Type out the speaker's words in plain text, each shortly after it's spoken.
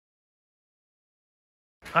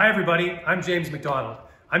Hi everybody, I'm James MacDonald.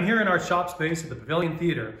 I'm here in our shop space at the Pavilion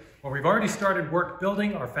Theatre, where we've already started work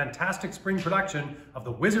building our fantastic spring production of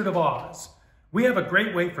The Wizard of Oz. We have a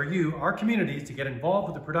great way for you, our communities, to get involved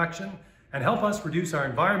with the production and help us reduce our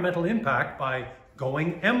environmental impact by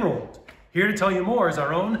going emerald. Here to tell you more is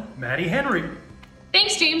our own Maddy Henry.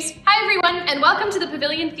 Thanks, James. Hi, everyone, and welcome to the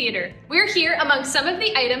Pavilion Theatre. We're here among some of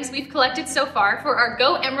the items we've collected so far for our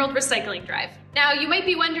Go Emerald recycling drive. Now, you might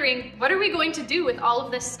be wondering, what are we going to do with all of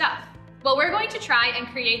this stuff? Well, we're going to try and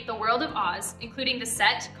create the world of Oz, including the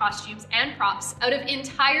set, costumes, and props, out of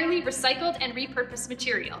entirely recycled and repurposed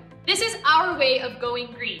material. This is our way of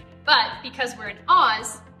going green, but because we're in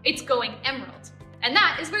Oz, it's going emerald. And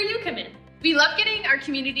that is where you come in. We love getting our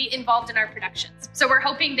community involved in our productions, so we're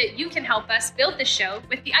hoping that you can help us build this show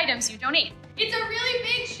with the items you donate. It's a really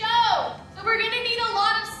big show, so we're gonna need a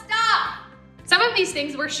lot of stuff. Some of these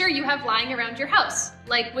things we're sure you have lying around your house,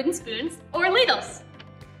 like wooden spoons or ladles.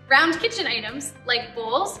 Round kitchen items like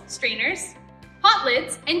bowls, strainers, pot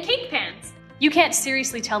lids, and cake pans. You can't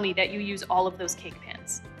seriously tell me that you use all of those cake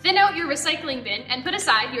pans. Thin out your recycling bin and put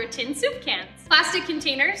aside your tin soup cans. Plastic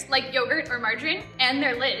containers like yogurt or margarine and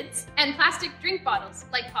their lids, and plastic drink bottles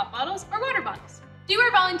like pop bottles or water bottles. Do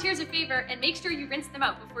our volunteers a favor and make sure you rinse them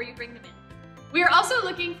out before you bring them in. We are also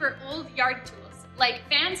looking for old yard tools like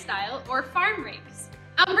fan style or farm rakes.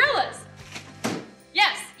 Umbrellas.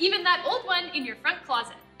 Yes, even that old one in your front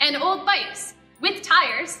closet. And old bikes with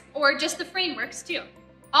tires or just the frameworks too.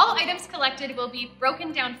 All items collected will be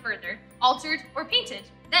broken down further, altered, or painted.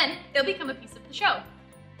 Then they'll become a piece of the show.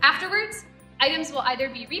 Afterwards, items will either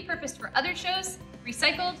be repurposed for other shows,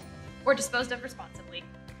 recycled, or disposed of responsibly.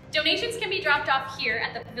 Donations can be dropped off here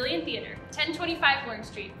at the Pavilion Theatre, 1025 Warren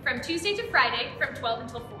Street, from Tuesday to Friday from 12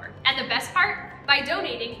 until 4. And the best part? By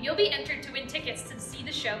donating, you'll be entered to win tickets to see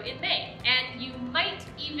the show in May, and you might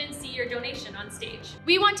even see your donation on stage.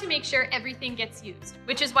 We want to make sure everything gets used,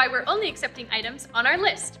 which is why we're only accepting items on our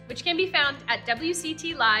list, which can be found at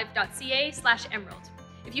wctlive.ca/emerald.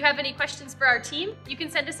 If you have any questions for our team, you can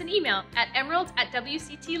send us an email at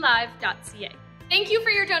emerald@wctlive.ca. Thank you for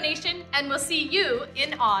your donation, and we'll see you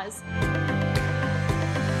in Oz.